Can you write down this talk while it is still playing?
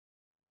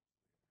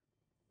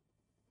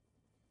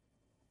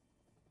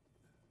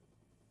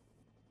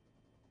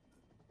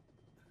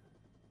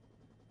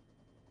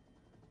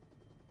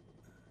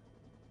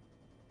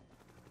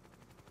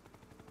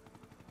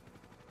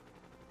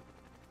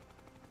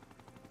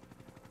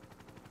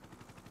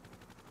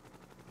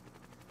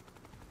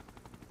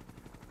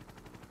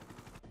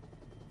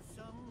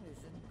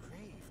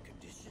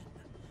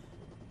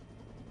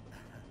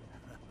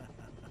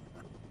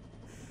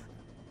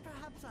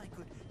Perhaps I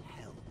could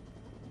help.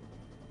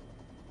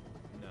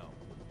 No.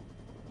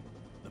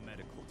 The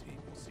medical team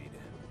will see to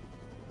him.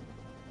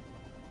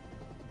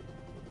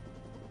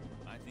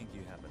 I think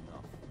you have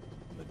enough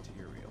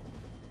material.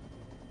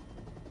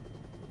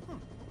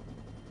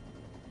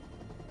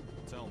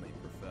 Tell me,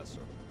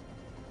 Professor,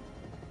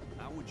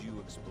 how would you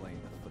explain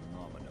the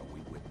phenomena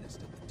we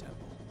witnessed at the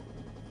temple?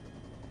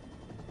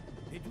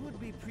 It would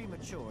be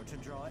premature to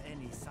draw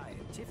any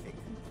scientific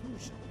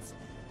conclusions.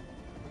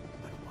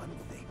 But one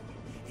thing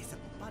is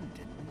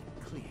abundantly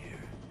clear.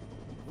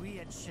 We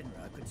at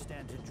Shinra could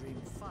stand to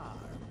dream far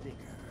bigger.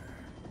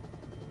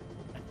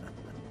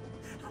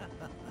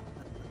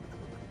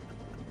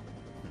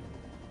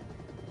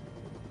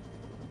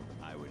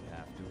 I would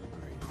have to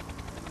agree.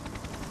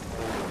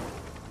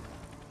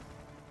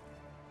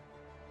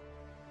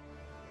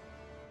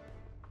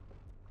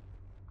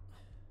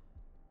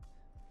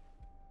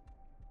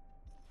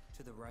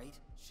 To the right,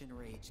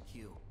 Shinra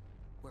HQ,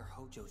 where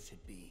Hojo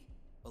should be,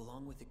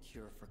 along with a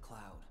cure for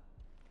Cloud.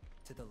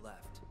 To the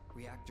left,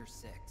 Reactor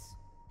 6,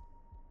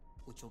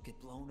 which will get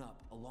blown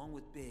up along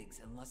with Biggs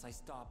unless I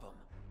stop him.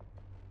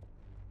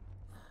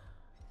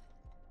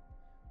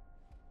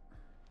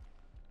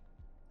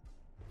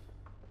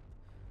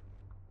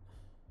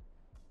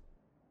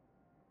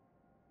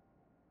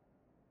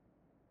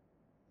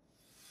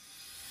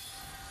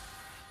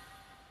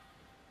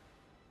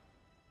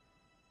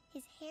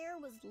 His hair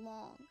was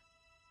long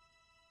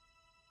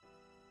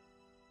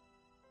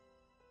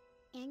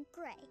and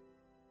gray.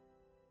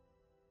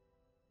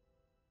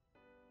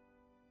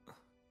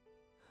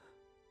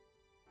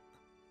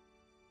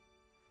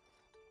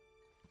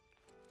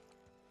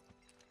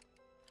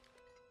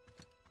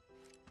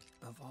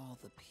 Of all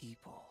the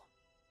people.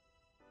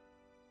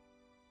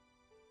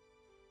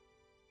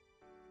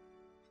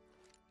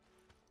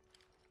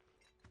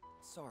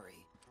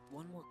 Sorry,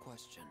 one more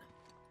question.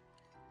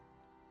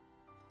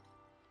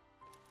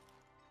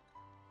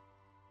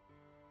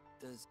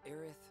 Does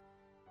Aerith...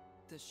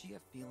 does she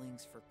have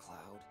feelings for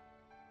Cloud?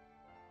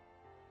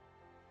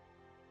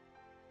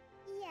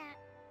 Yeah,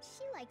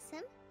 she likes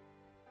him.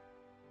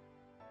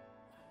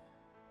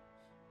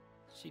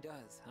 She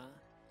does, huh?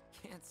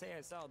 Can't say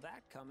I saw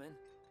that coming.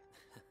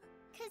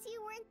 'Cause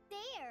you weren't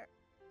there.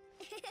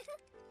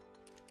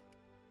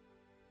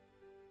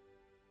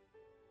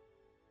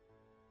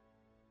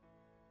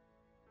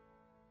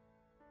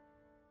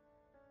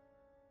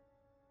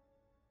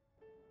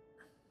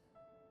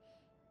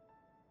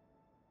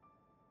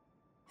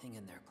 Hang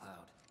in there,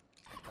 Cloud.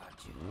 I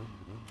got you.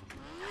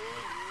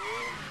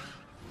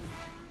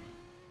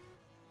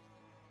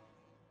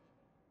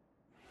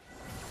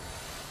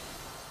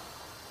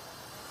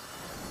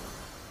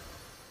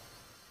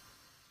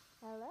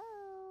 Hello?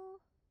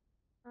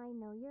 I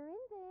know you're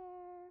in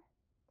there.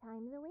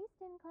 Time's a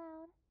wasting,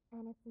 Cloud,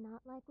 and it's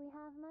not like we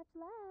have much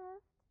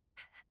left.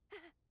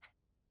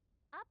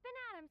 Up and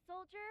at 'em,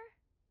 soldier!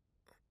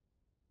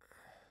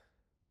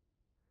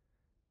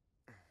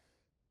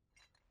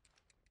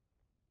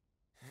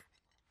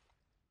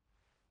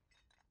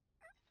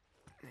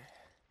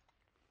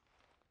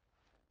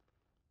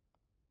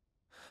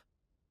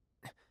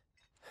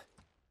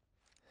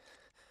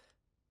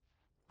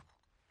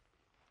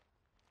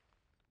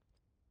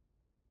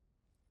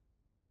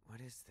 What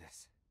is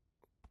this?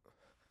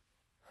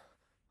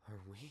 Are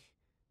we?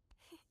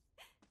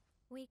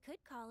 We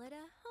could call it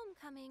a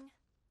homecoming.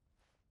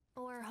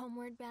 Or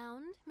homeward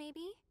bound,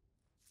 maybe?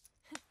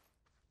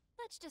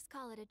 Let's just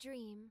call it a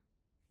dream.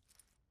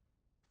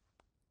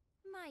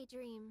 My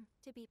dream,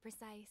 to be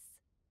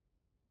precise.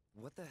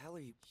 What the hell are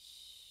you...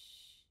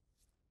 Shh.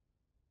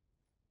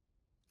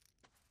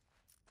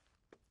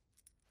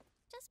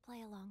 Just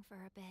play along for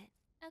a bit,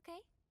 okay?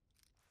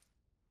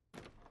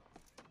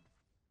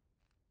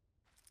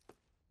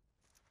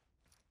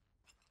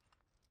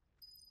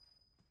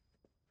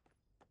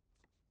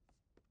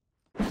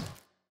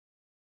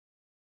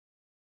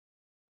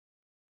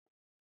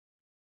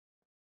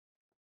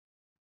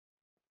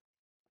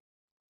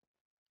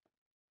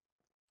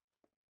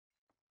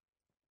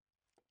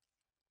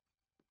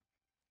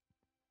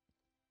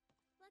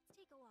 Let's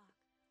take a walk,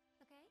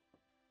 okay?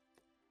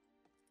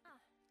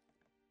 Ah,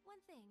 one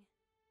thing.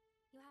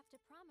 You have to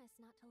promise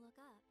not to look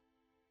up.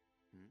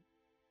 Hmm?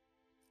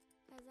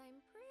 'Cause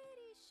I'm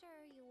pretty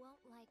sure you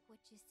won't like what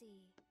you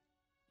see.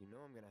 You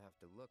know I'm gonna have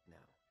to look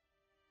now,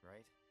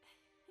 right?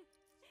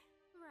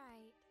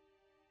 Right.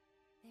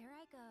 There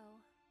I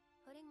go,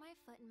 putting my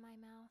foot in my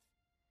mouth.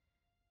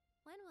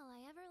 When will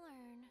I ever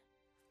learn?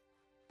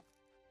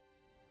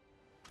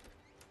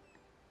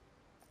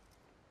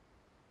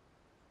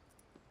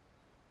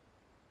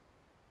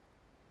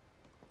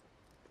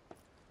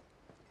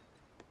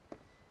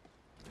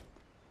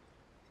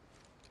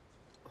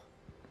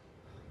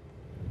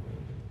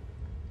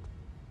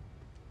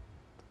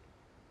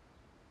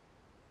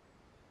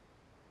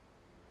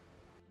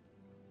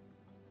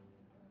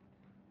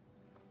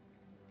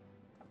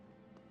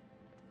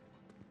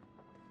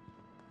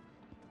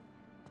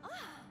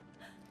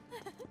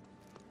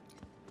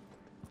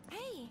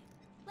 Hey,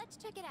 let's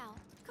check it out.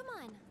 Come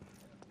on.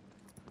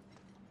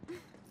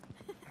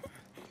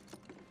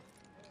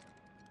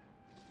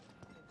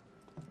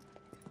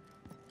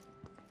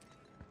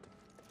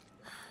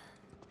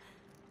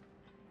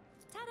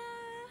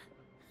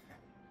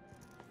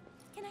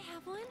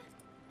 have one?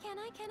 Can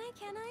I?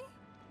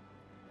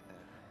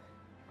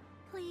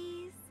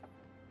 Please?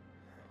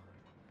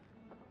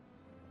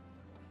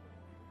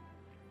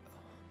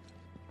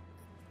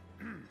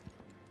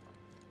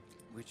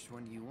 Which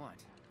one do you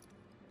want?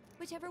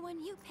 Whichever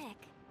one you pick.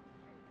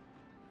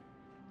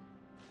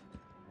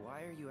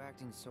 Why are you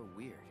acting so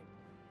weird?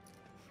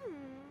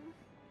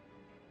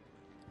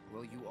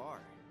 Well, you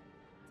are.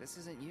 This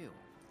isn't you.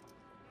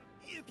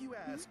 If you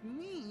ask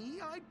me,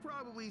 I'd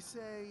probably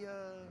say,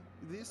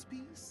 this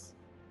piece?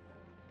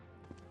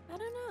 I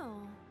don't know.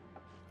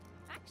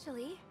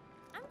 Actually,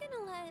 I'm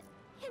gonna let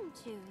him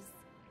choose.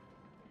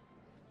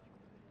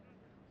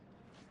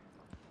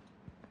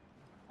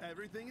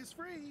 Everything is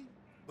free.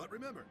 But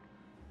remember,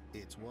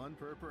 it's one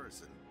per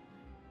person.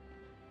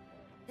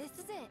 This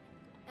is it.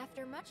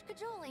 After much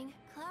cajoling,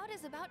 Cloud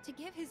is about to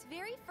give his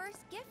very first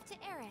gift to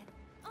Aerith.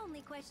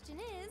 Only question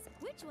is,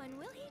 which one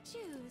will he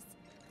choose?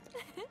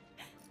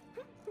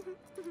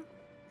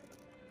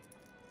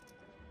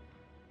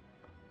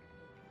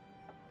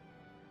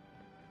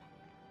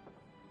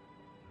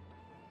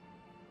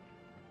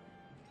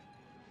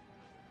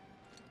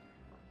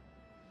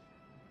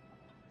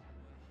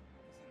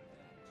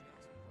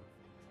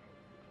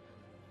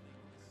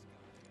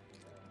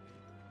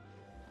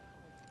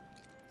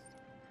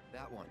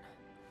 That one.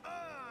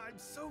 Ah, I'm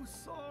so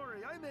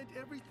sorry. I meant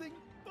everything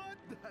but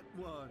that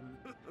one.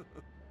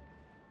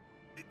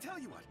 Tell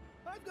you what,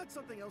 I've got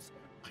something else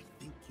I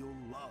think you'll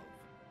love.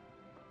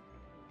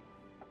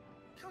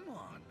 Come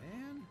on,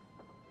 man.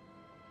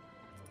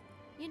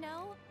 You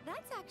know,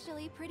 that's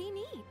actually pretty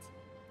neat.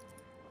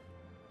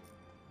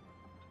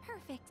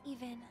 Perfect,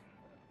 even.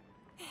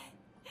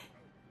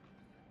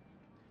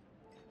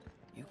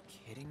 You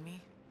kidding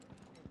me?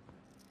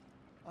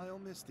 I'll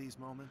miss these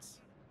moments.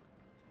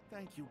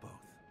 Thank you both.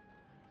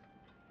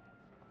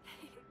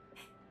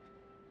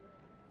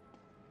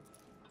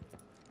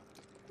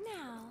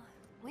 Now,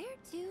 where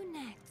to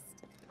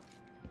next?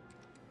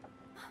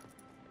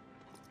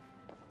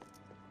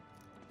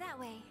 That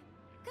way.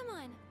 Come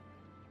on.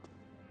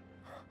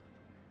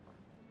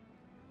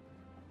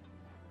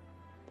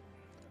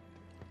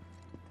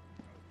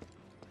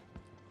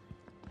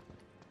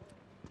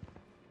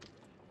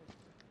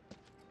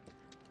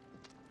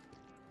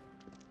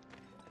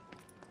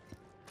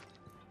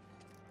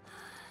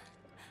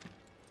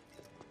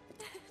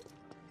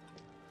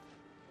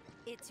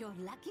 It's your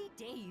lucky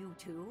day, you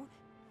two.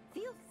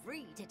 Feel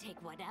free to take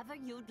whatever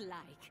you'd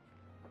like.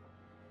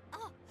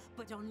 Oh,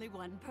 but only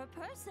one per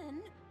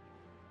person.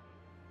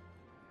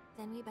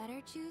 Then we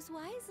better choose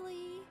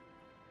wisely.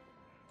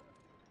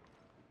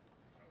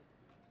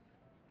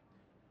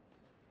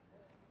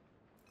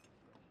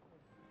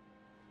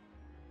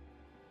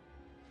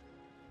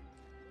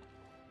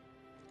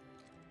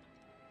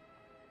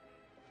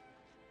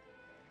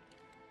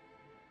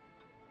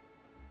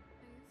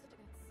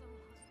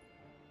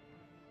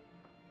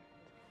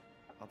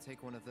 I'll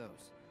take one of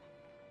those.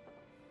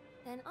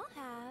 Then I'll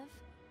have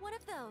one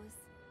of those.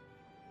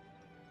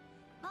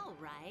 All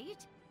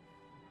right.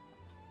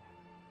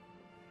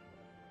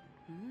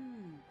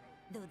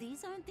 Though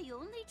these aren't the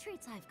only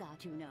treats I've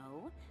got, you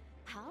know.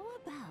 How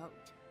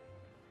about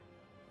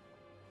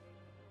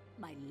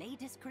my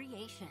latest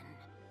creation?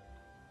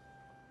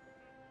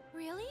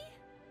 Really?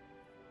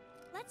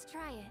 Let's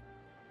try it.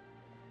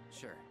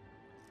 Sure.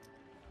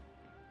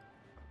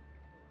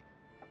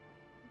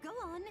 Go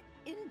on,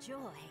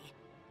 enjoy.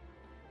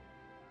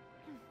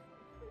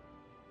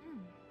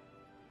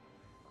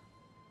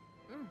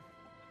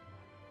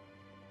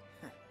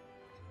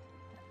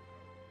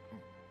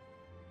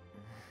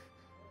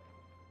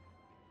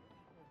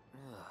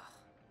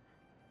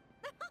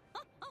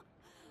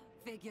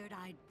 Figured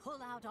I'd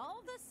pull out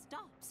all the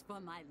stops for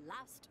my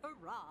last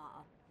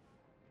hurrah.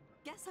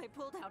 Guess I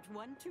pulled out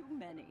one too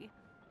many.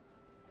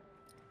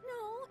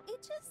 No, it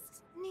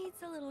just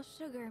needs a little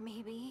sugar,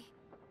 maybe.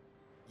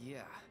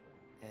 Yeah,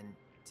 and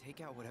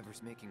take out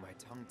whatever's making my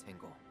tongue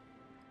tingle.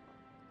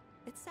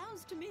 It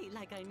sounds to me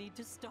like I need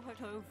to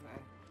start over.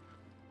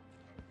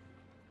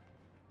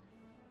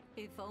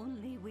 If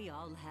only we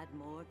all had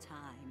more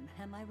time,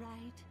 am I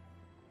right?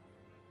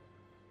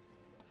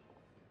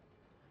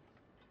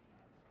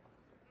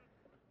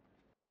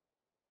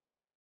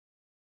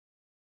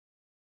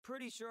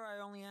 Pretty sure I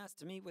only asked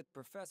to meet with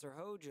Professor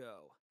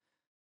Hojo.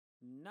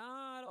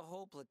 Not a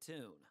whole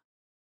platoon.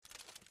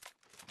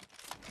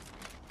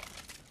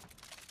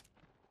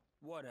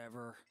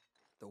 Whatever.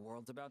 The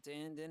world's about to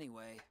end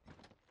anyway.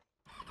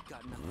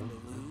 Got nothing to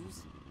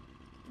lose,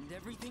 and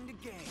everything to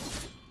gain.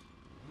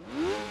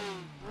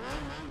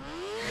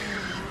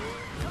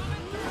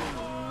 Coming through,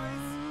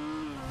 boys!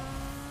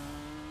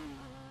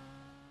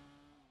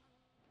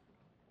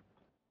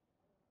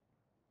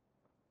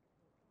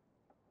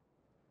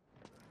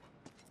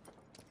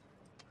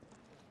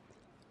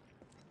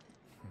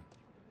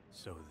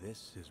 So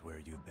this is where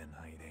you've been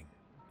hiding,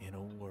 in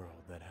a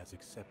world that has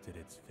accepted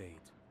its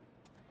fate.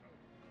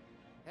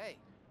 Hey,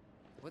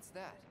 what's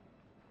that?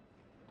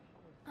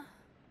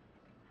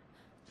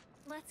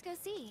 Let's go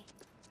see.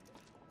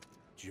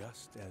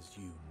 Just as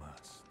you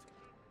must.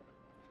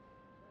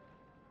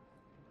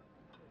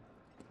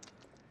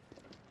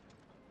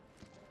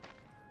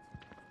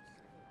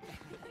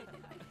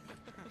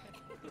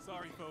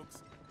 Sorry,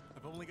 folks.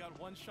 I've only got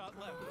one shot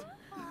left.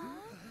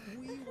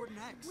 We were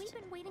next. We've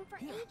been waiting for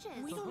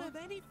ages. We don't have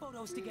any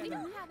photos together. We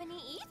don't have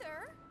any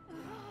either.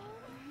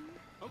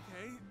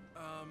 Okay,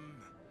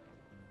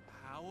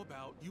 how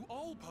about you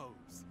all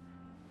pose?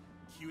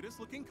 Cutest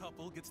looking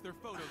couple gets their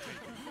photo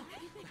taken.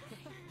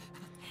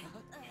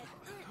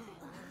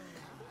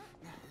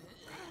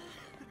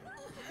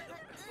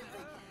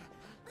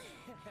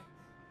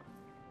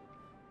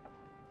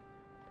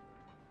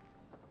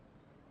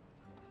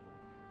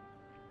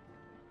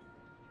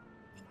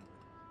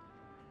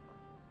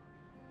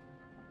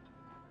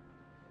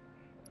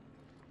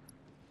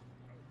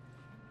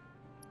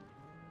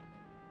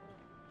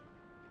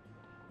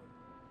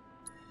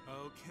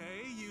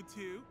 Okay, you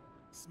two.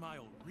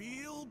 Smile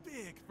real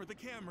big for the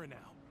camera now.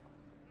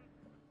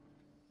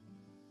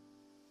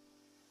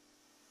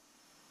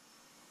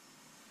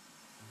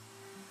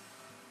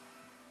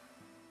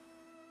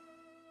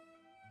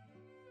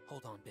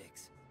 Hold on,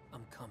 Biggs.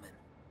 I'm coming.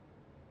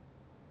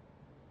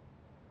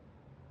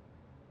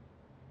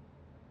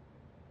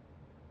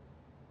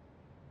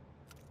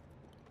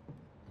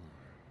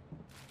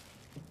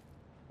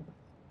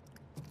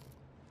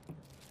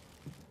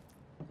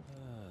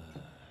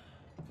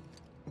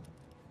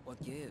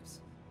 What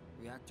gives?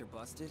 Reactor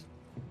busted?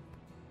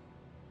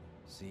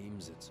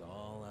 Seems it's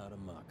all out of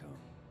Mako.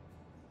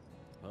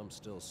 Pump's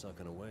still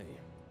sucking away,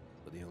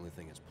 but the only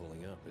thing it's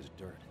pulling up is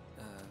dirt.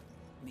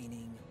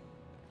 Meaning?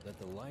 That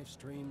the life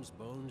stream's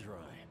bone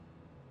dry.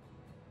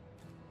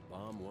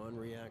 Bomb one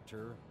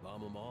reactor,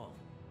 bomb them all.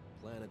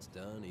 Planet's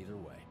done either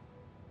way.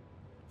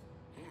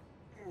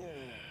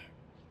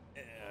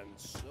 And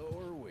so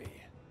are we.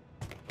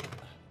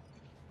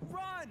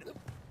 Run!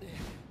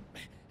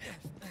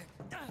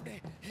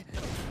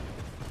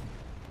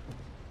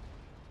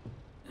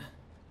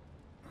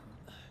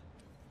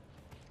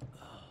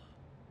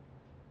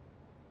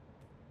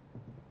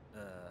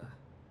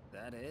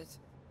 That it?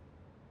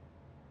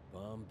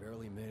 Bomb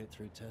barely made it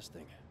through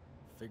testing.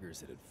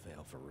 Figures it'd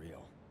fail for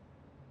real.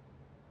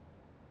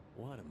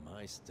 What am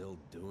I still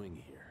doing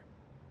here?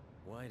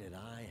 Why did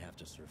I have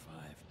to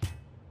survive?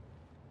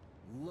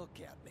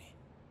 Look at me.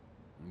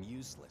 I'm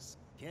useless.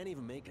 Can't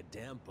even make a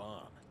damn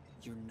bomb.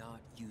 You're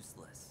not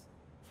useless.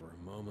 For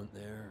a moment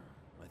there,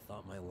 I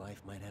thought my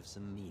life might have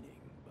some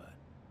meaning, but...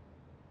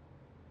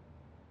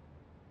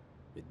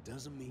 it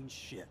doesn't mean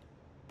shit.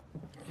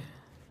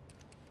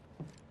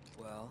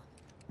 Well,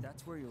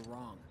 that's where you're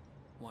wrong.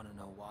 Wanna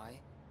know why?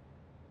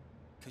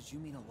 'Cause you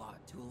mean a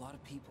lot to a lot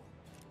of people.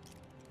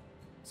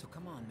 So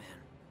come on,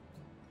 man.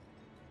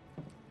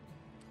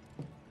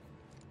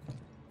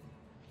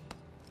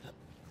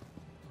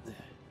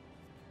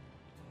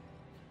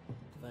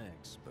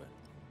 Thanks, but...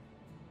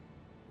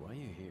 why are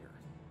you here?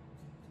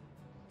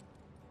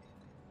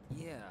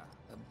 Yeah,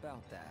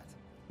 about that.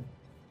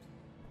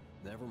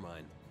 Never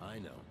mind. I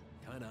know.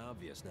 Kinda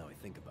obvious now I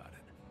think about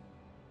it.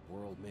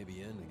 World may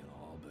be ending and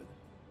all, but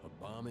a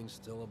bombing's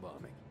still a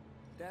bombing.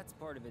 That's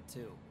part of it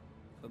too.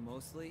 But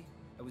mostly,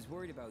 I was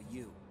worried about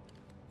you.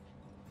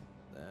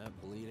 That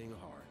bleeding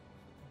heart.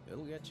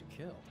 It'll get you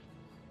killed.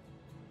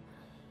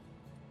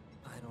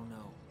 I don't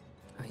know.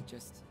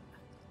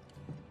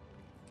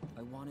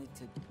 I wanted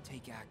to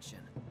take action.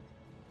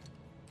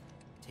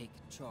 Take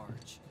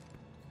charge.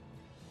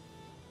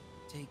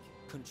 Take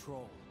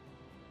control.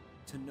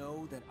 To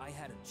know that I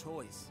had a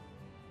choice.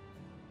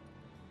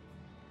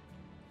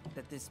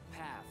 That this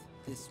path,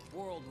 this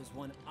world was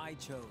one I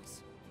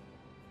chose.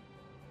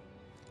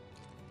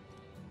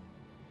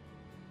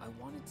 I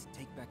wanted to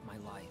take back my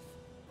life.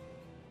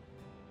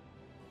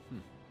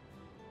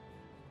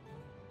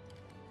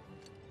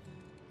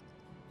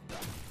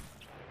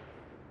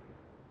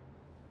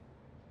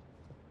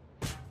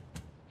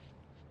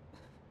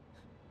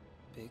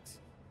 Biggs?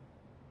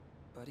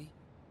 Buddy?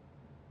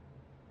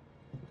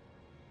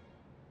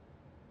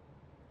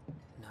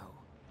 No.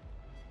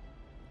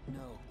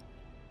 No.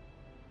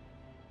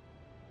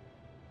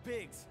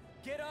 Biggs,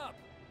 get up!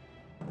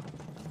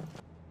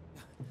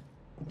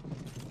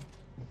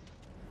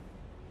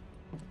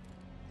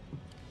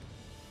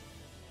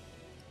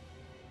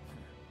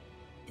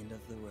 End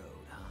of the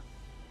road, huh?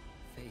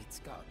 Fate's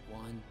got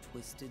one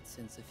twisted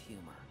sense of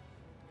humor.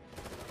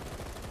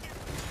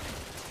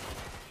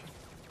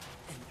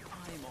 And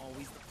I'm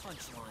always the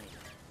punchline.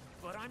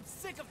 But I'm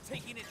sick of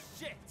taking its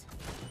shit!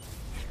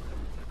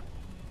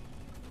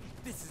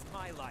 This is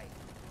my life.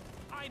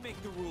 I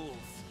make the rules.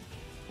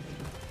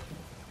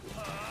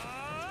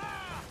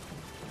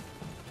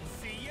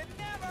 See you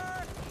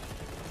never!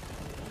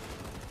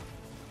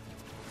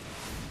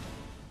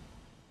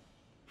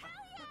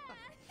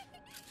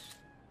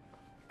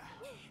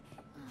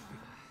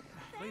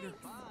 Later.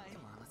 Bye.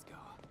 Come on, let's go.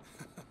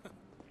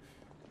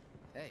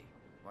 Hey,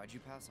 why'd you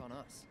pass on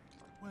us?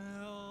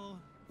 Well,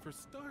 for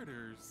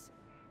starters,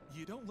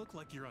 you don't look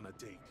like you're on a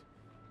date.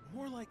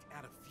 More like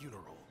at a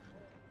funeral.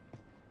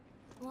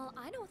 Well,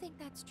 I don't think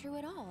that's true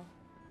at all.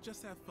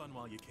 Just have fun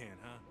while you can,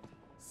 huh?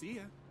 See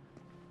ya.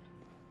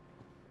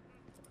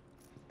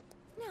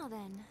 Now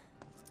then,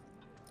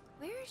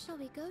 where shall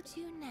we go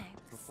to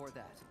next? Before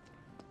that,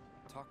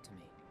 talk to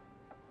me.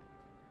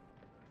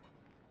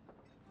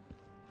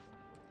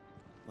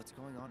 What's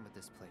going on with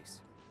this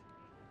place?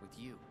 With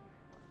you?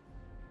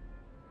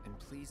 And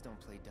please don't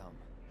play dumb.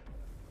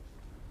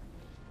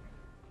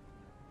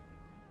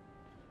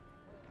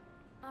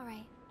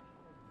 Alright.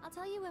 I'll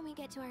tell you when we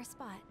get to our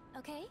spot,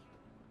 okay?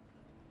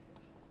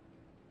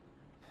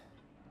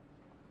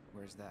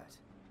 Where's that?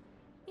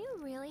 You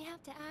really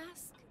have to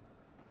ask?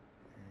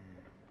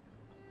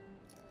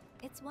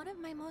 It's one of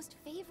my most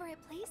favorite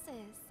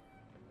places.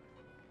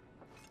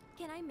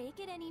 Can I make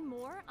it any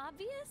more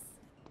obvious?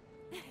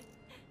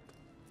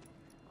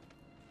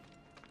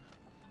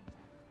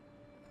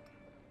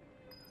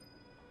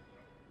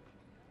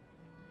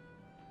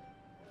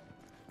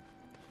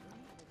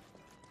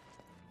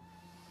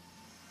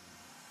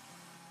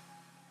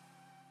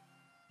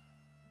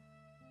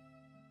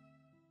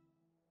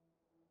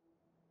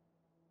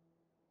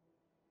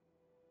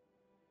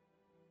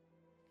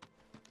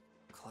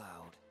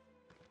 Cloud.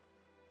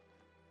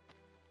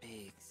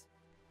 Biggs.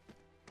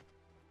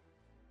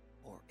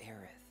 Or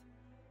Aerith.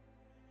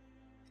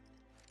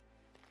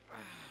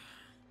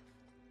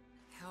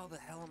 How the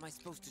hell am I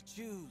supposed to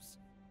choose?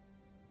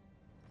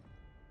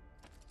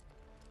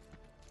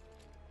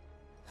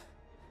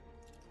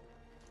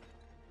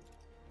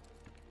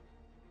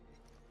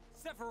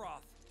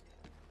 Sephiroth!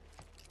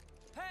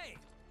 Hey!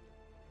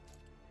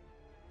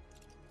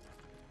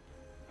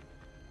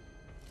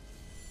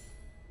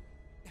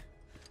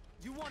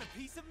 You want a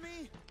piece of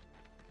me?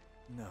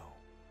 No,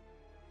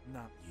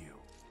 not you.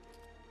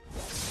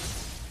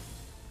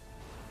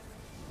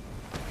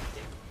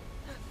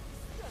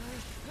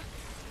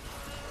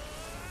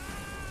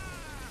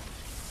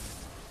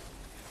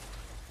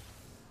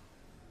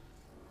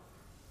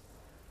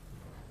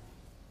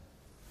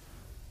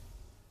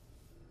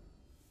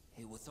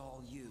 It was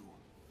all you,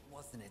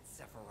 wasn't it,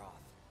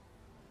 Sephiroth?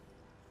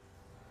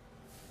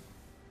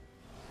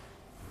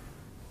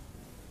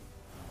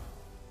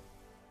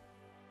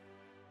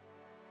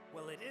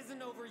 Well, it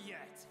isn't over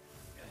yet.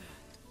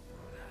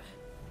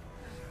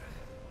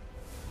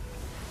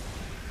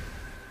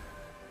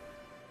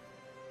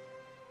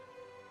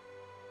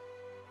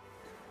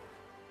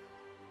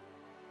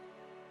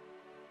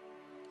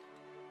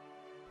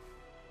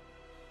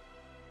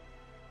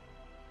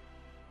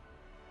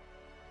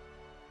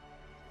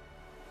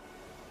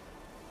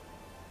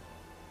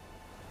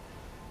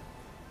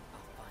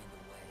 I'll find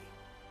a way.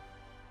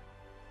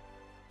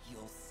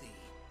 You'll see.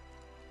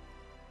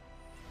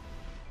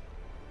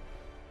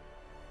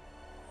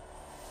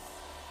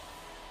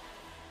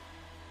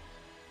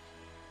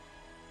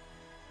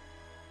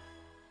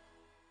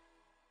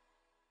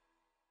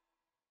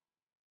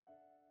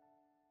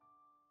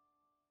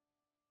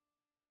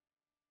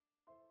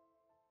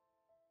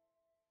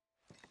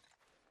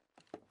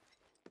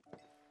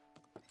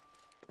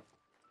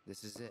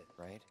 This is it,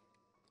 right?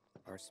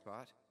 Our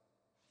spot?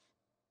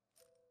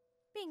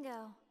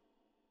 Bingo.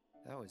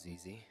 That was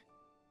easy.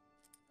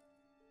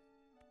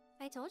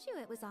 I told you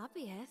it was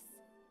obvious.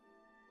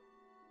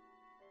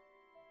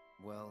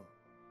 Well,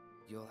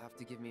 you'll have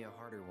to give me a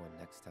harder one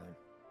next time.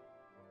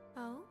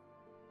 Oh?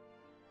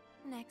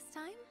 Next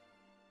time?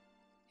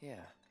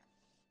 Yeah,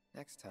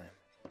 next time.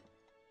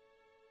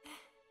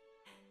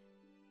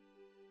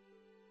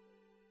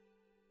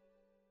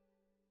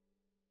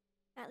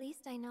 At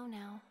least I know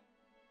now.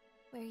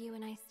 Where you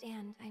and I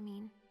stand, I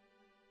mean.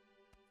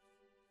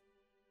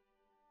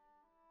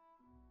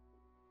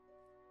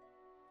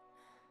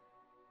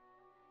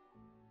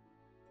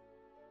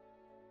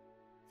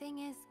 Thing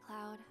is,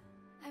 Cloud,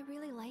 I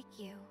really like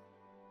you.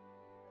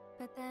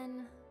 But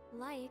then,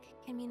 like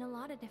can mean a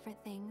lot of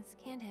different things,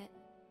 can't it?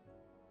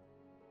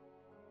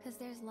 'Cause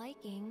there's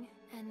liking,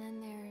 and then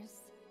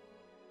there's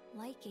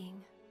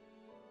liking.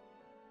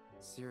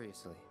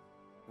 Seriously,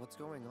 what's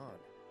going on?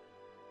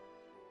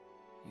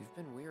 You've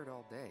been weird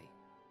all day.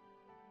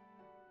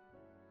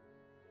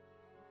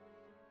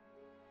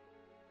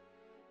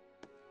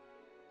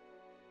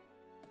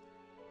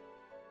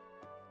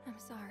 I'm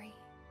sorry.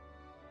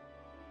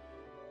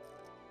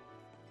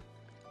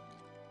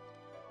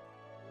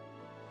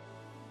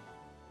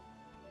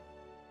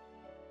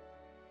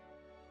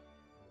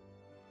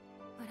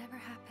 Whatever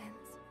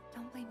happens,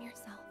 don't blame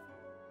yourself.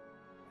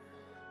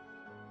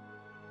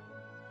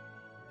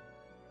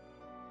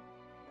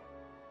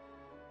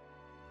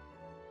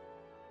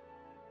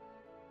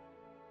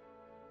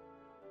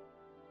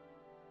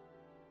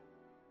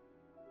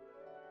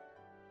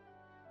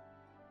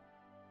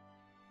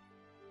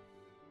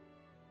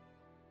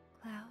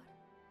 Cloud.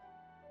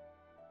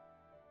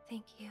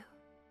 Thank you.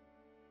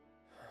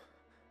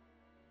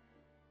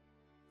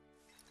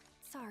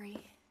 Sorry.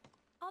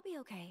 I'll be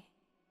okay.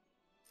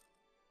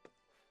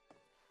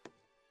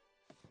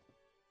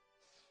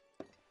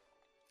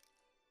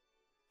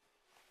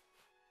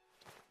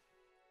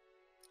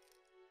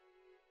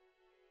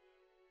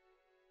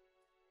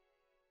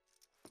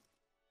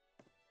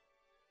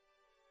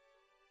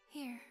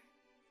 Here.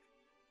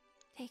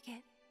 Take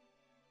it.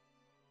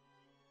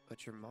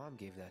 But your mom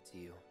gave that to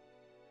you.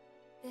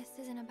 This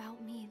isn't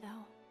about me,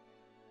 though.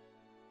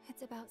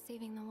 It's about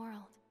saving the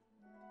world.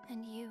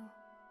 And you.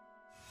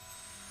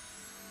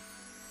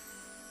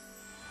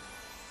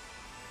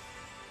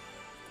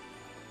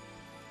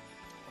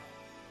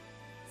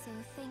 So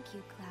thank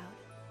you, Cloud,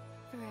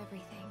 for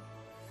everything.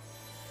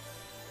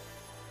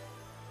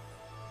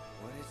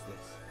 What is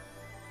this?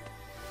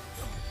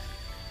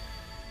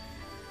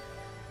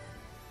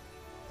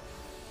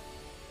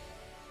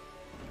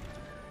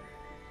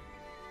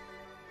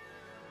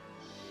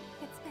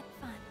 It's been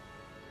fun.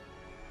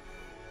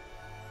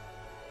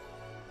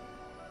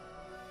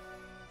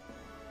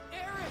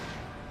 Aerith!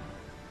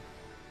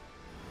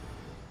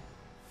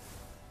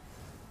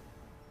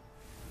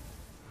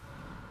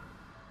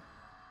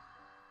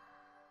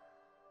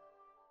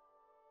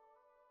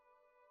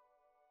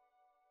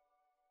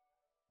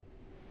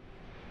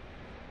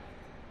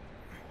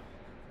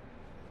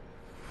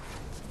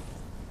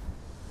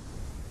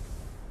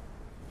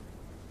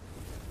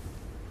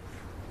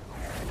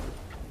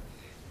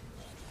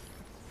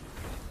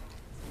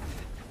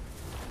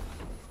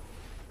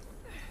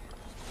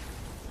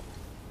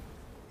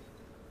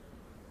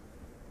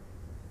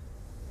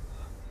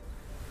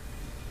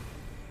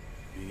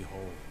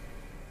 Behold,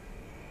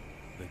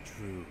 the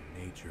true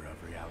nature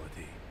of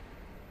reality.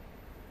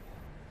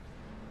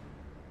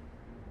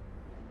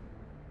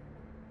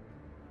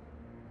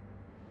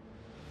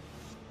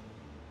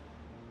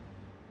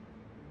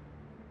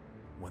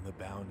 When the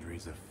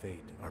boundaries of fate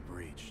are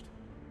breached,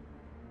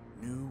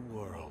 new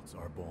worlds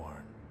are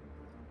born.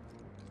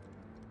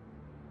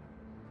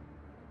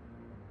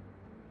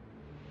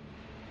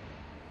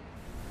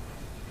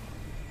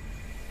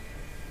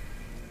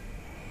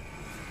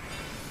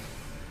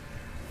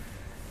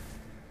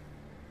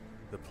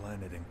 The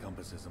planet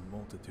encompasses a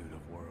multitude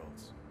of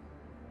worlds,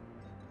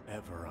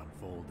 ever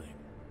unfolding.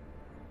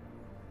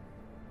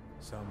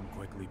 Some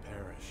quickly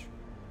perish,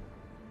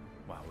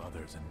 while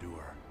others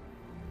endure.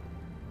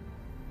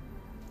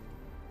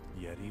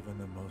 Yet even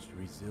the most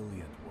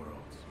resilient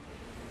worlds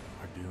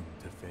are doomed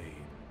to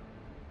fade.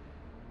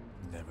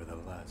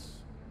 Nevertheless,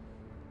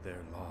 their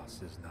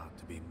loss is not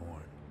to be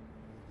mourned.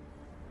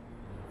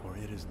 For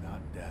it is not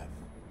death,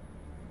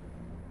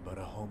 but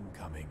a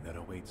homecoming that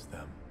awaits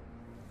them.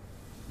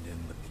 And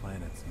in the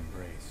planet's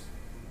embrace,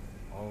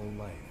 all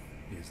life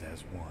is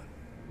as one.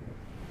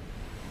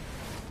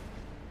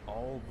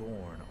 All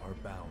born are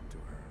bound to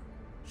her.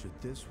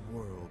 Should this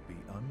world be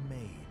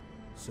unmade,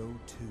 so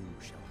too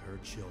shall her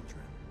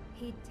children.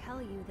 He'd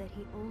tell you that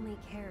he only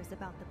cares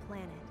about the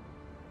planet.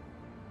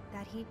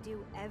 That he'd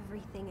do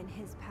everything in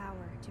his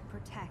power to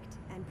protect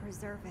and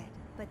preserve it.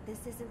 But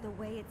this isn't the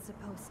way it's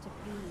supposed to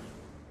be.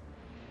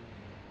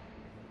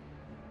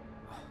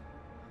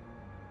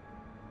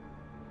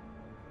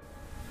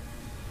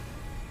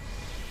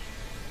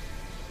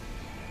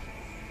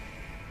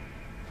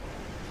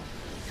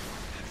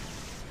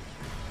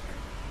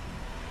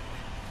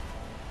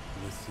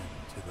 Listen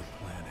to the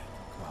planet,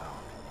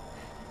 Cloud.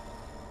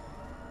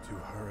 To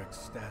her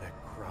ecstatic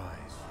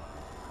cries,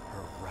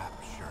 her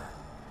rapture.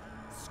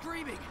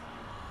 Screaming!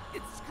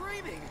 It's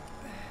screaming!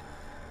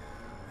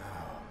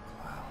 Oh,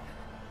 Cloud.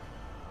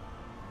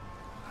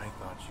 I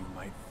thought you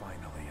might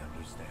finally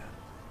understand.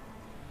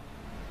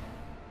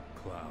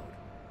 Cloud,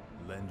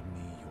 lend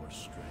me your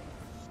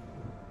strength.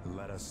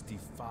 Let us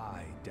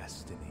defy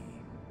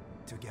destiny.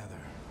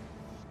 Together.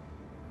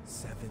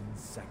 7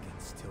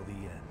 seconds till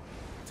the end.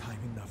 Time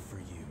enough for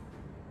you.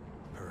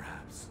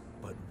 Perhaps.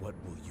 But what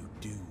will you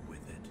do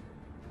with it?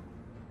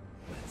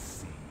 Let's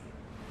see.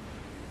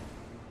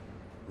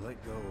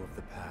 Let go of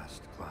the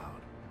past,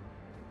 Cloud.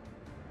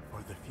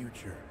 For the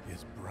future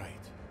is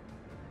bright.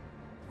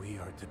 We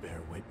are to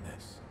bear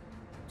witness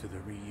to the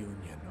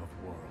reunion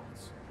of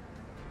worlds.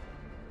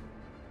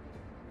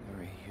 A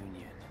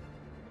reunion.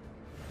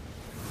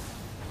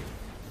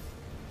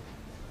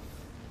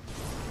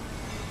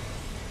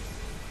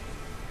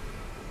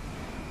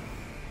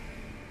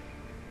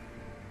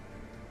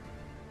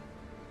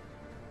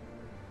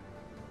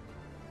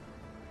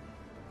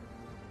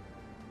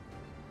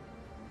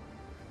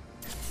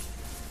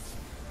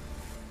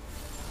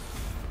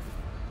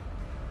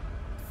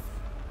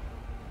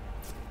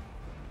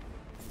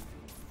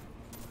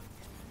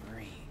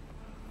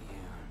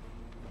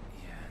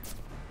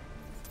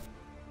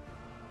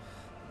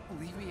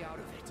 Leave me out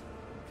of it.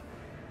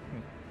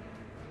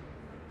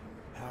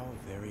 How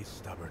very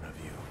stubborn of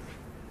you.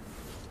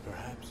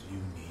 Perhaps you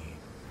need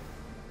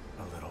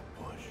a little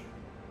push.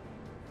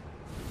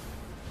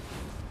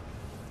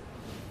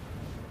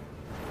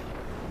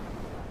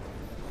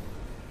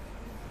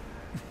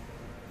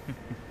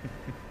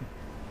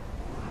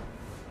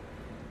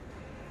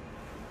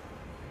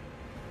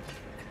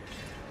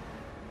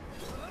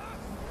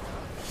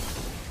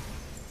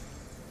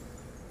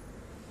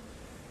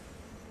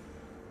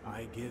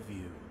 I give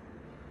you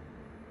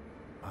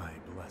my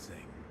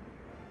blessing.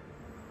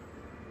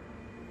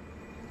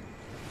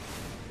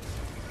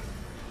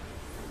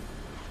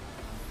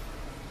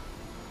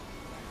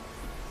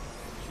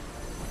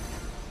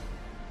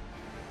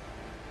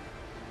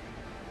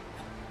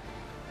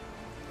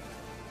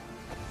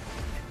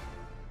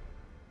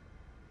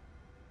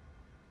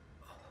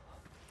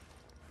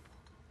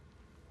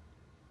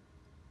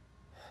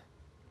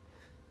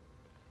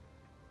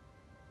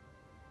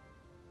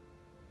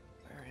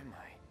 Where am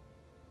I?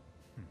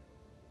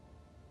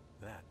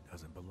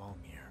 belong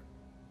here.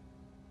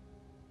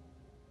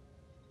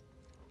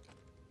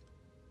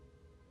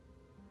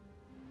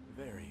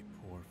 Very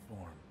poor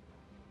form.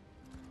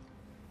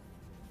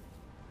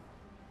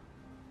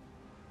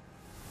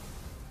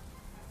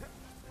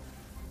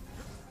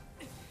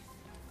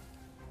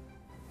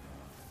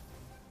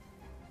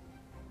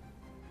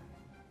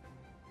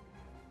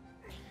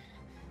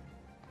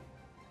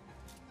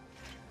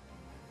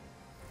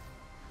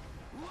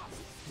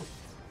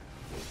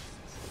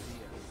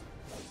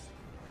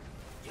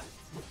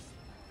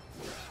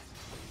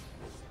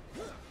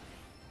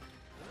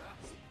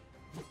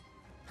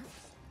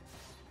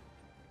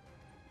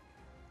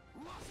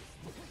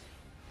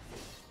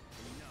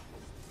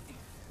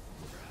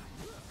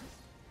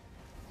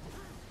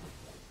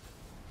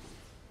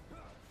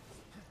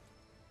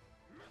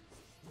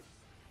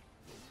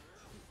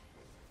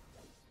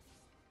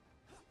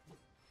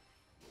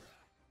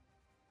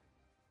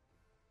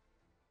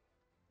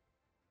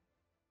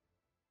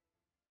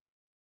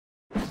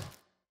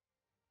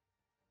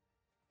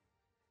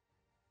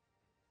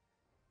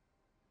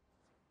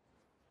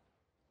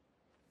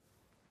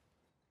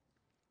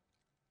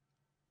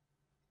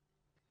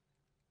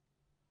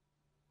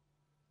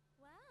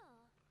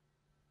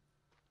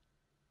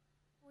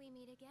 We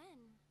meet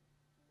again.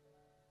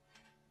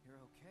 You're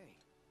okay.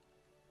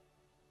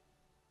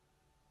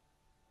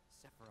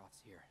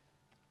 Sephiroth's here.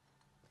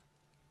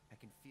 I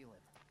can feel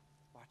him,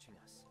 watching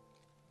us.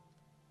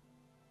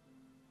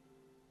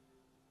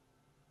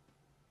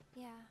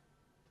 Yeah.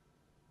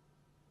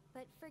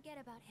 But forget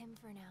about him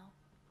for now.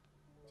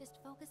 Just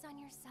focus on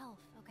yourself,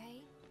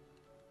 okay?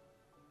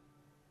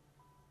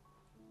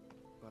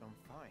 But I'm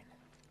fine.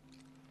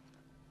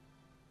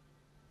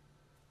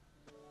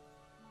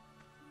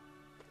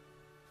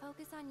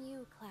 Focus on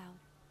you, Cloud.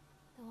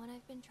 The one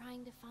I've been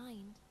trying to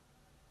find.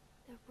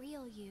 The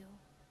real you.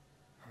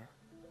 Huh?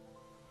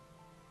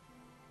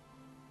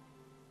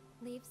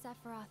 Leave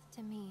Sephiroth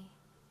to me.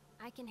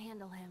 I can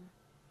handle him.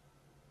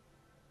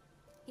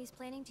 He's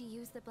planning to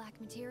use the black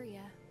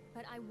materia,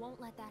 but I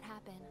won't let that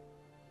happen.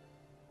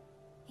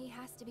 He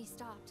has to be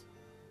stopped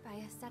by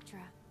a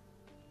Cetra.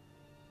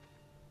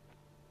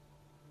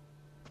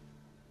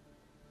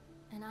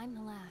 And I'm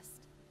the last.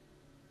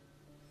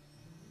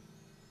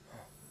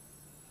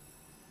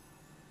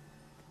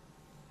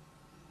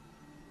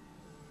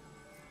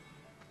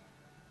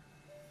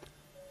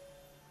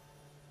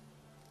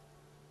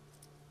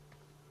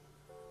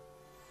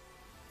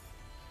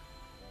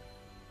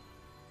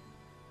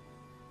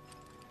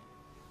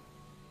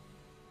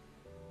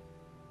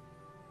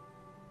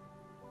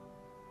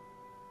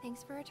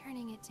 Thanks for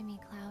returning it to me,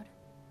 Cloud.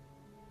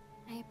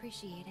 I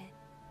appreciate it.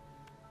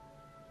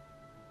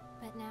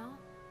 But now,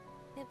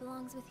 it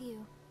belongs with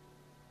you.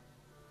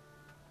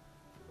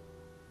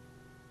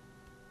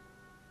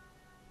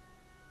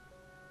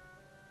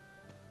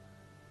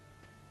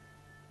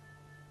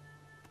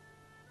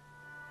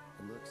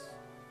 It looks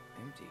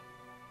empty.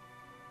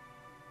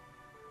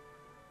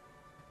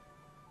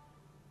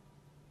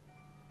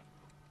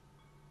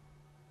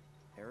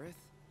 Aerith?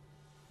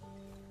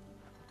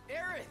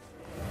 Aerith!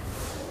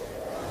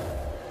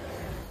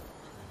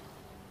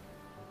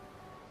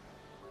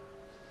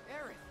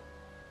 Aerith!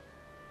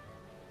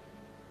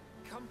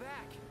 Come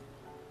back!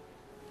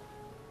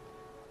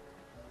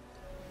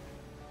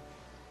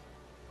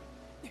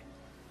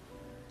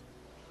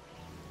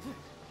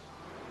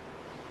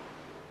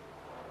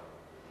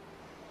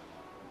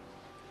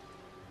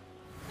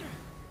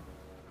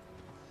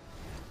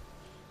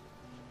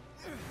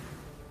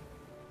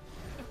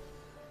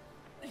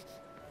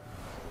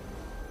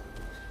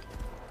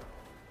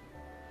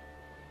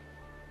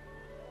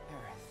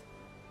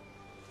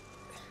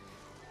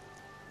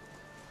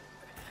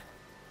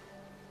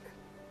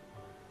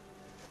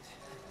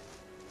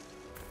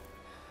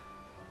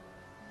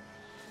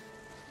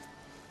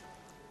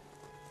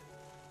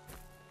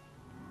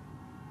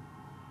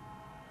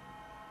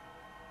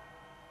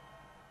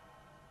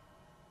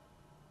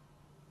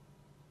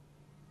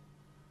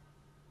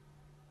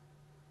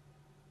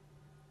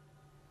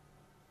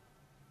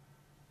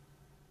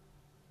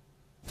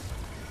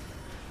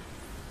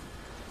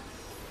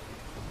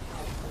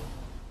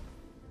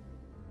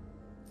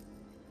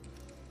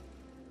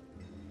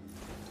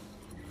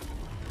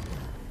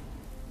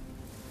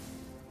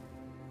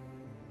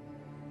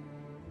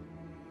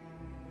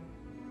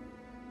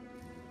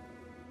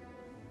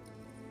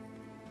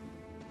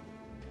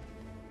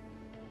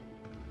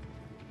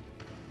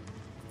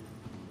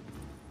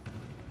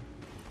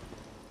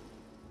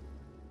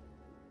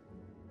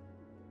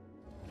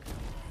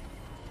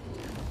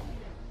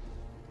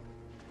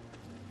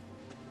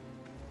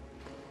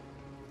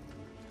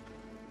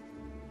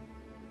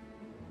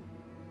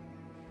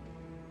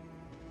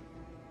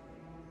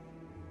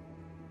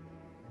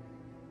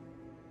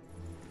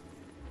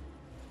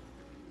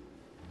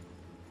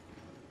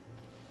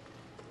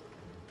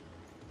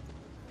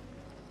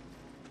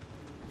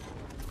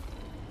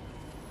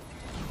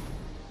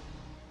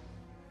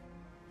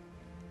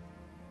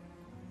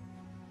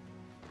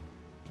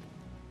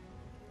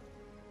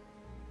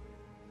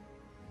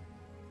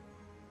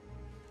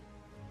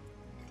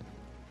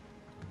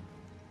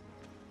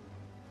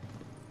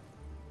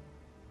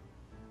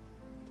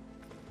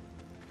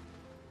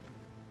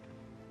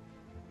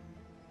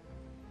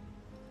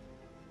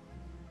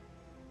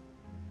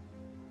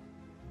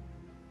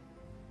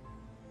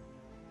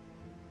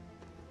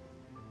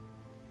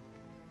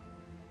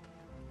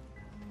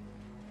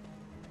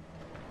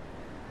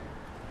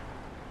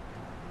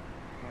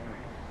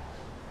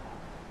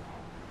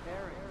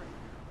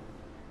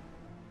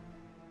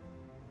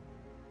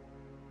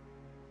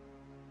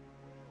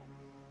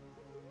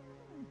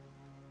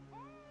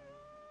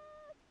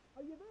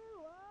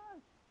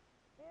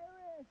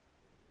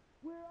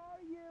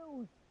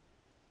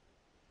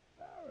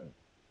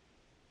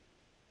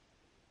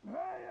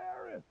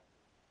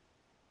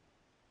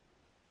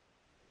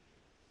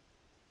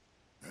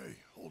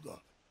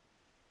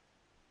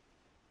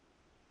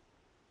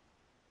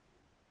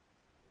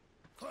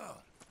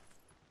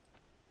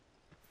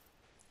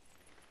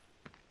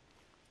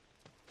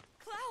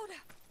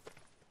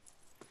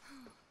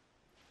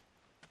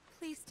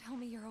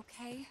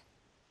 okay?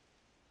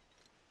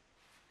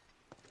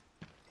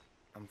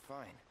 I'm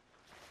fine.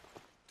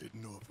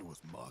 Didn't know if it was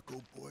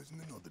Mako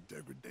poisoning or the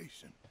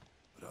degradation,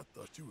 but I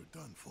thought you were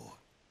done for.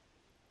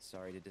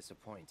 Sorry to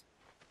disappoint.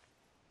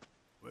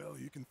 Well,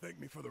 you can thank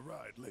me for the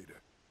ride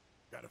later.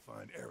 Gotta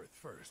find Aerith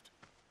first.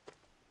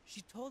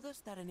 She told us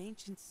that an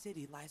ancient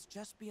city lies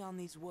just beyond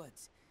these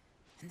woods,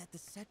 and that the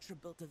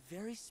Cetra built a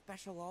very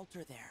special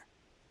altar there.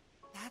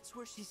 That's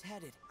where she's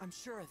headed, I'm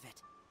sure of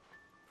it.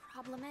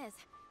 Problem is,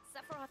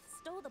 Sephiroth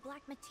stole the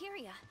black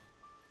materia,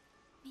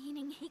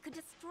 meaning he could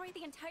destroy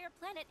the entire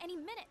planet any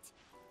minute.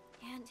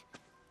 And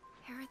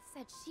Aerith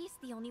said she's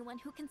the only one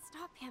who can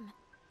stop him.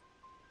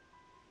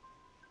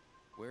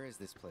 Where is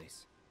this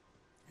place?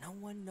 No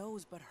one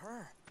knows but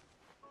her.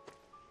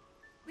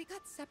 We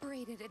got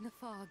separated in the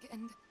fog,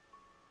 and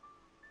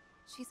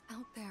she's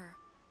out there,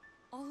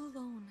 all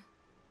alone.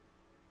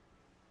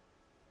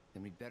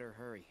 Then we'd better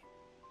hurry.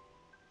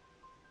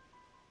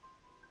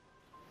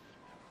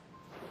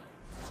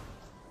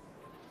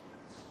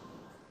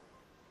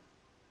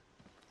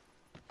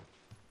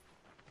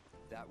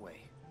 That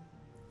way.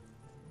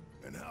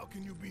 And how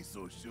can you be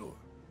so sure?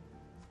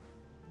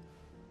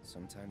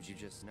 Sometimes you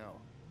just know.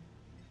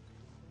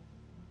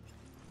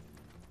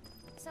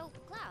 So,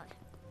 Cloud,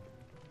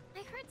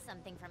 I heard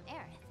something from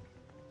Aerith.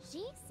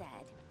 She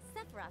said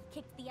Sephiroth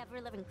kicked the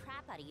ever-living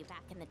crap out of you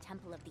back in the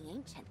Temple of the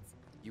Ancients.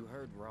 You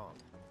heard wrong.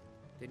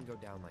 Didn't go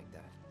down like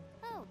that.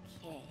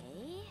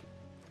 Okay.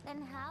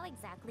 Then how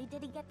exactly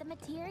did he get the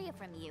materia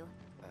from you?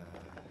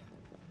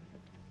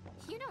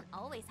 You don't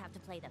always have to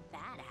play the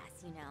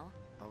badass, you know.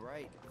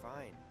 Alright,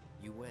 fine.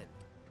 You win.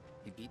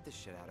 He beat the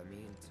shit out of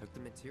me and took the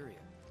materia.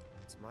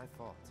 It's my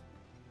fault.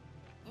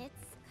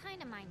 It's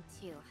kinda mine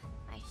too.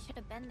 I should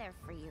have been there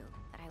for you,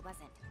 but I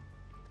wasn't.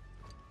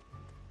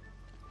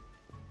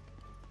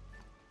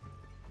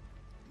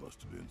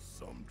 Must have been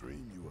some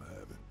dream you were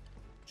having,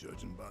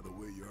 judging by the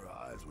way your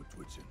eyes were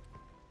twitching.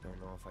 Don't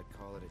know if I'd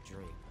call it a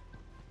dream.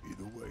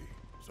 Either way,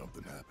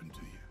 something happened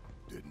to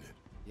you, didn't it?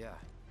 Yeah.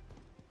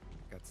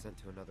 Got sent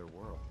to another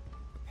world.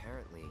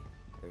 Apparently,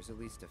 there's at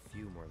least a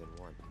few more than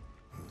one.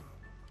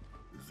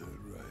 Is that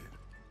right?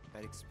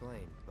 I'd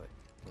explain, but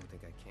don't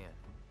think I can.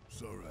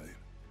 It's alright.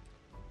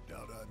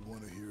 Doubt I'd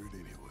want to hear it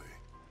anyway.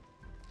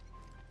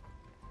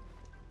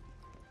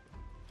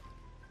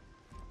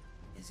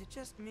 Is it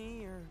just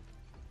me, or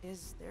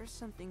is there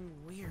something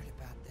weird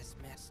about this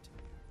mist?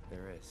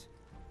 There is.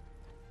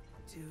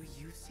 Do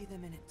you see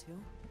them in it too?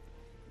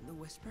 The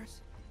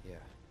whispers? Yeah.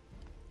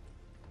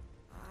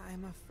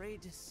 I'm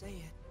afraid to say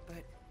it,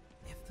 but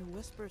if the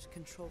whispers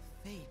control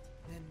fate,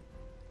 then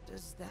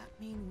does that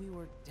mean we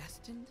were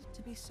destined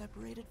to be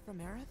separated from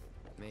Aerith?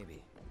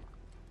 Maybe.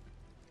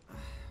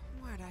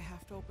 Why'd I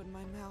have to open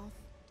my mouth?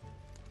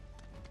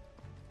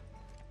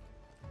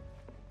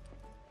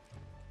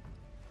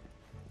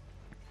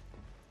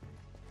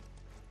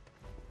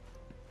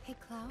 Hey,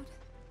 Cloud,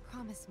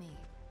 promise me,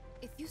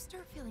 if you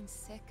start feeling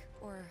sick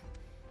or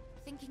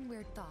thinking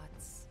weird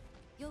thoughts,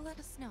 you'll let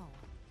us know,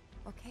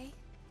 okay?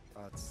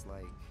 Thoughts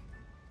like...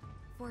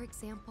 For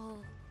example,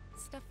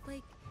 stuff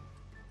like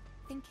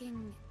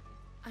thinking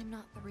I'm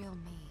not the real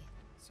me.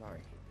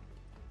 Sorry.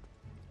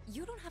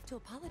 You don't have to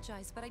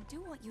apologize, but I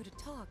do want you to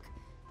talk.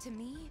 To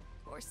me,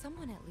 or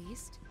someone at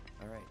least.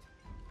 Alright.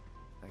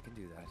 I can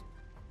do that.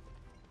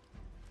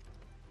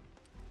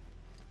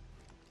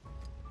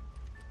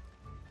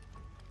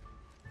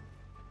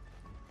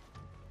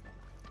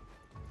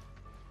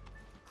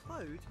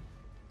 Cloud?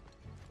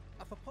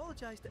 I've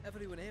apologized to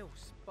everyone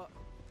else, but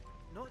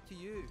not to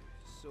you,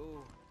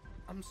 so...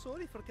 I'm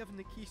sorry for giving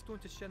the keystone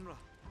to Shinra.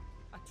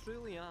 I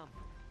truly am.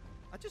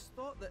 I just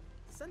thought that,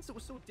 since it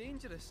was so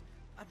dangerous,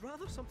 I'd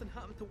rather something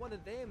happen to one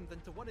of them than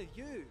to one of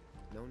you.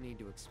 No need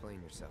to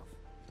explain yourself.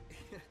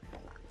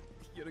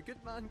 You're a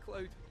good man,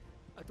 Cloud.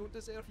 I don't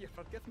deserve your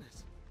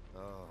forgiveness.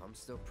 Oh, I'm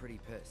still pretty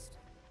pissed.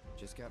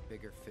 Just got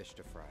bigger fish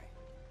to fry.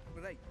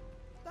 Right,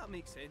 that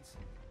makes sense.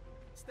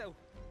 Still,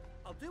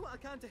 I'll do what I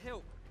can to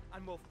help,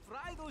 and we'll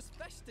fry those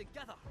fish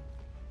together.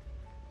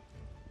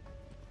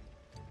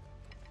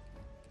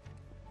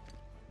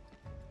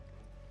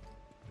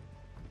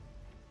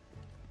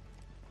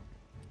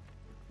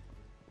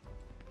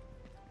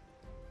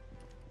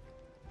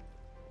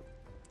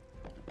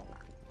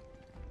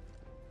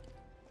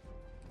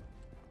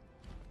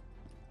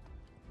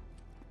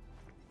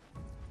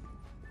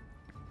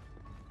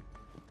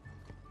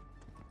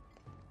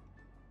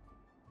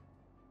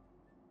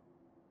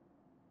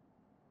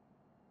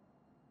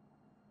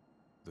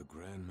 The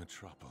grand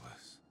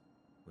metropolis,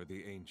 where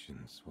the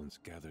ancients once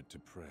gathered to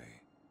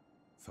pray,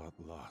 thought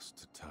lost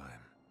to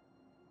time.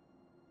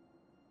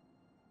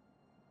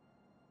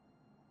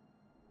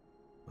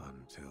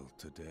 Until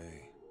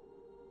today.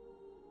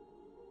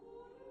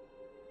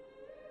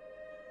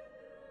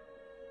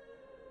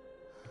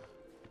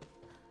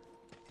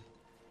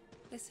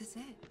 This is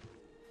it,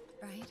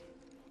 right?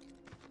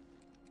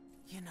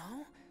 You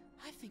know,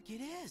 I think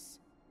it is.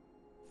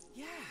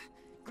 Yeah,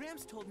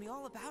 Gramps told me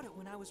all about it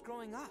when I was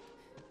growing up.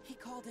 He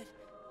called it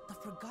the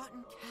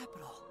Forgotten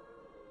Capital.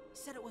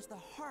 said it was the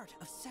heart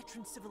of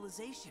Cetran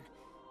civilization,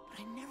 but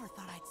I never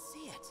thought I'd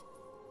see it.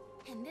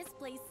 And this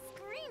place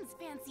screams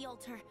fancy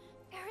altar.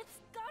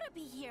 Aerith's gotta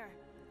be here.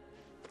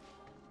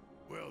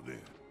 Well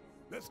then,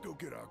 let's go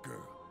get our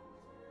girl.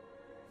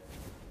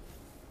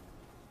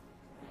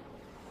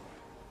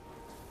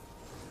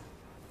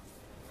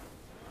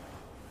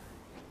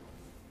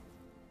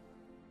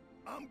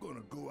 I'm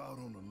gonna go out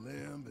on a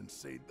limb and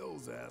say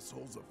those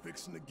assholes are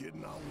fixing to get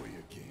in our way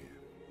again.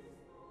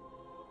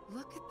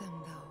 Look at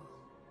them, though.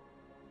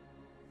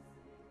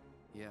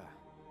 Yeah.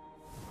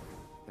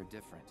 They're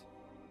different.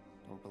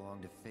 Don't belong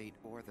to fate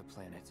or the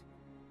planet.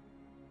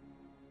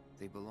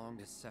 They belong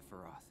to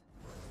Sephiroth.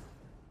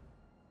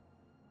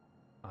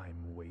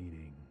 I'm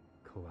waiting,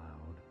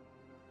 Cloud.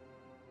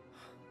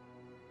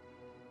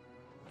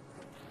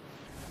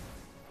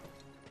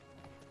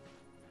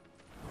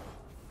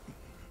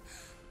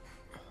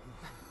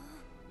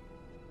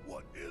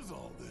 What is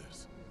all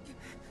this?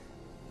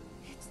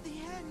 It's the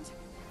end!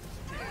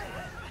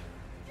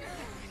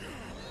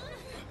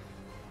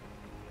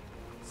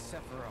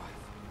 Sephiroth.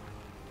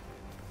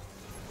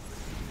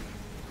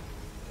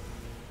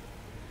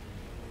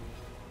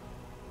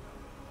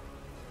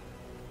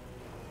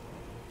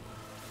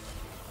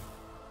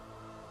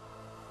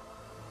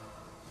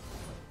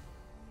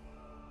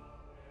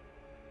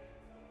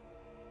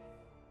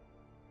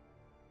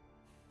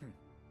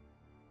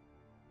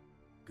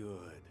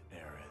 Good,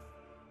 Aerith.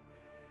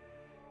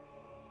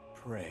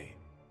 Pray.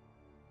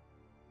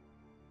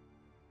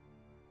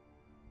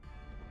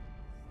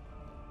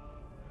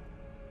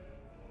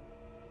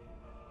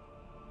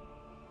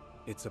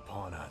 It's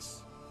upon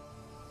us.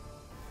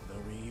 The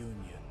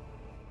reunion.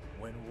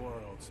 When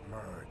worlds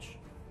merge.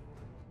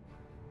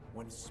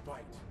 When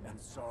spite and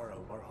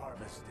sorrow are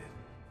harvested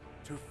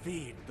to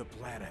feed the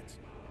planet.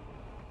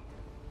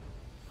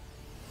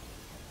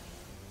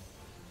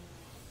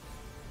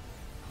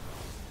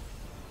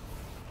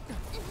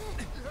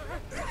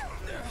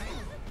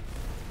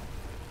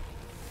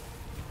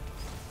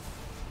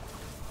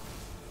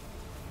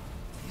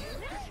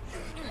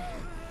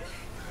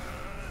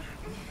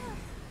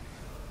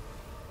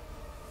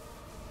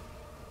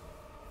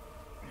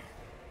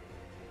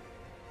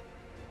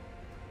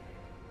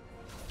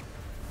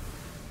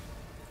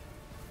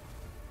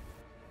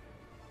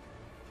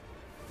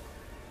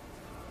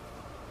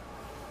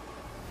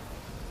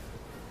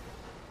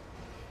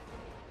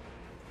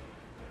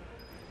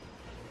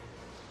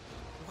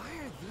 Why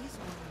are these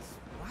ones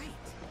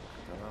white?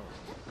 Dunno,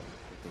 but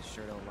they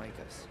sure don't like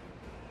us.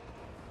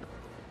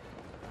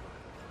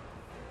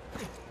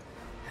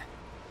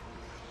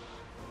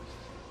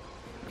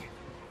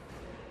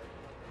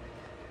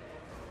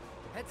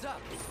 Heads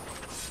up!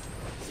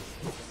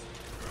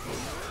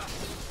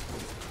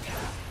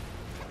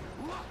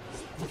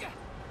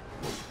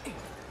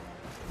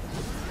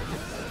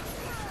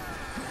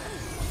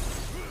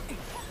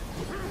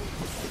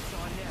 It's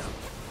on now.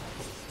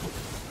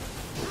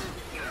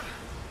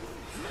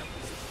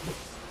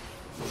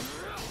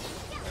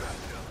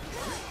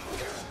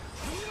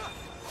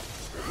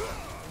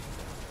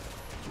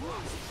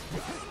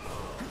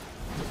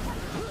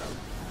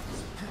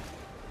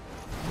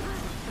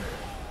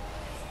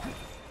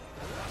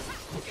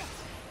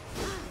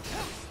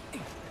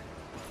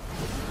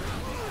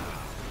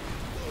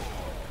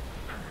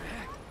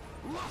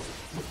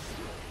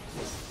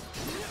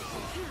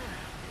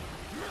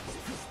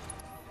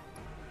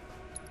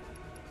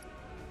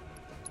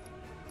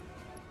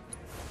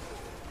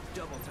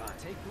 Double time.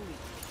 Take the lead.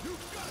 You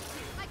got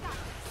this! I got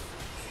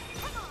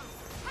this. Come on.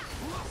 Ha.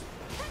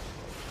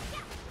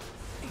 Yeah.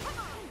 Come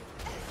on.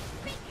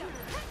 Bingo.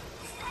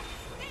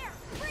 There.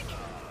 Bring it.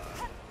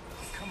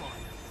 Come on.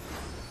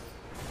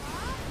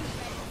 You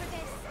ready for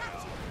this?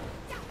 Gotcha.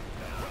 Yeah.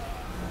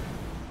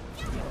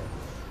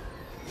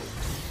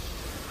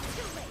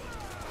 Too late.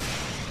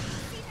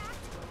 See that?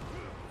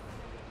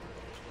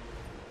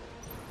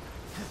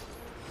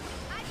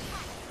 I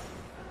got it.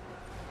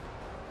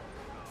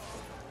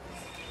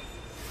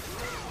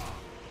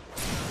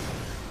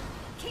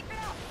 Keep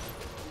it up!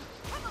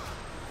 Come on!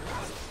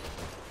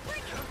 Bring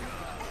it!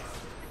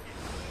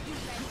 You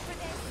ready for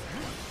this?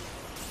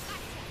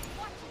 Gotcha!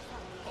 Watch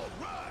yourself! All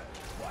right!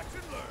 Watch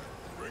and learn!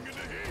 Bring in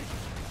the heat!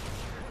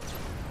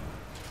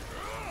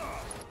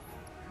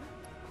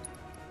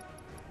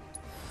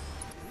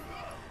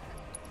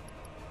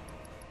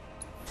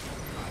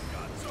 I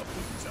got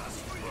something just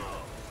for you!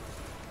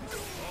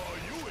 Oh,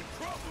 you in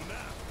trouble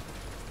now!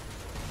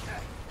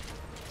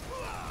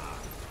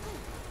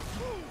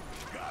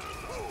 Got a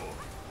move!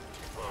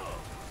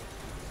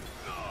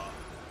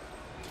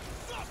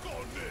 Suck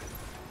on this!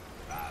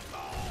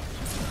 Asshole!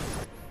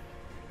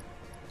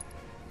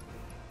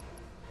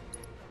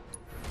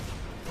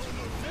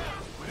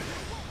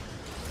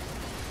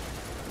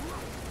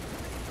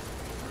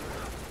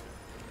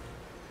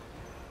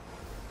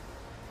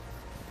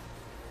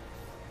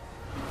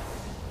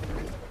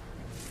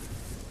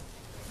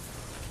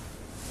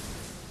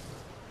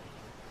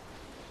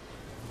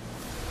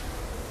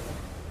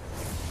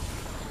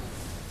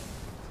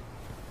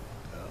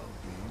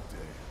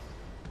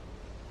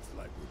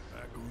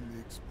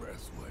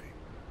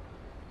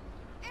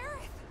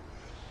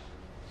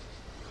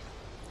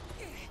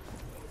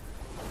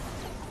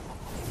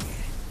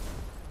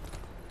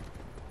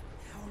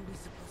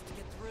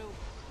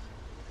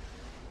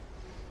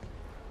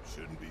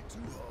 be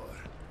too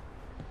hard.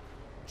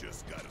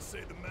 Just gotta say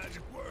the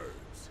magic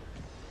words.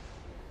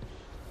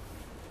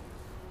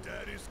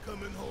 Daddy's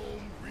coming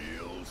home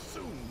real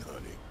soon,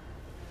 honey.